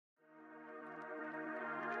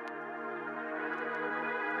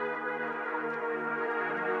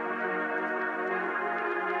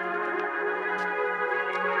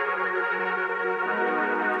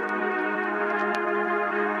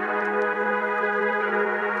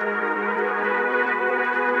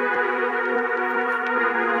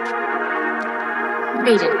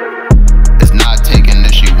activated. It's not taking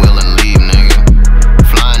this, she will and leave, nigga.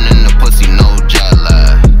 Flying in the pussy, no jet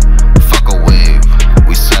lag. Fuck a wave,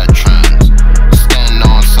 we set trends. Stand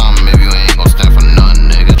on something if you ain't gon' stand for none,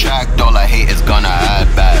 nigga. Tracked all I hate is gonna add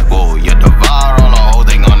back. Whoa, you devour all the whole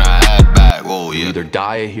thing gonna add back. Whoa, You either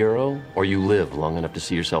die a hero or you live long enough to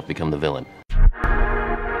see yourself become the villain. I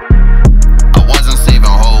wasn't saving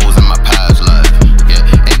hoes in my past life. Yeah,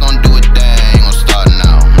 ain't gon' do it there, ain't gon' start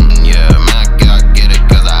now. Yeah, man, I get it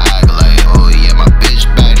cause I act like, oh yeah, my bitch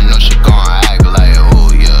bad, you know she gon' act like,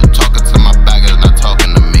 oh yeah. Talking to my bag is not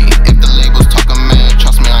talking to me. If the label's talking, man,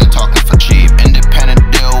 trust me, I ain't talking for cheap. Independent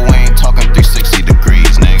deal, we ain't talking 360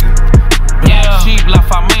 degrees, nigga. Yeah, Sheep, la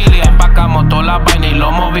familia, empacamos toda la vaina y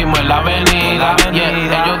lo movimos en la avenida. Yeah,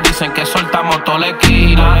 ellos dicen que soltamos toda la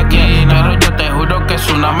esquina, pero yo te juro que es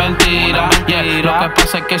una mentira. Yeah, lo que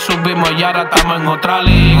pasa es que subimos y ahora estamos en otra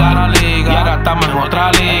liga. Y ahora estamos en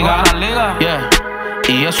otra liga. Yeah,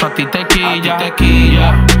 y eso a ti te quilla.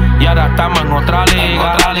 Y ahora estamos en otra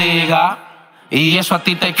liga. Y eso a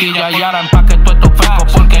ti te quilla. Y ahora empaque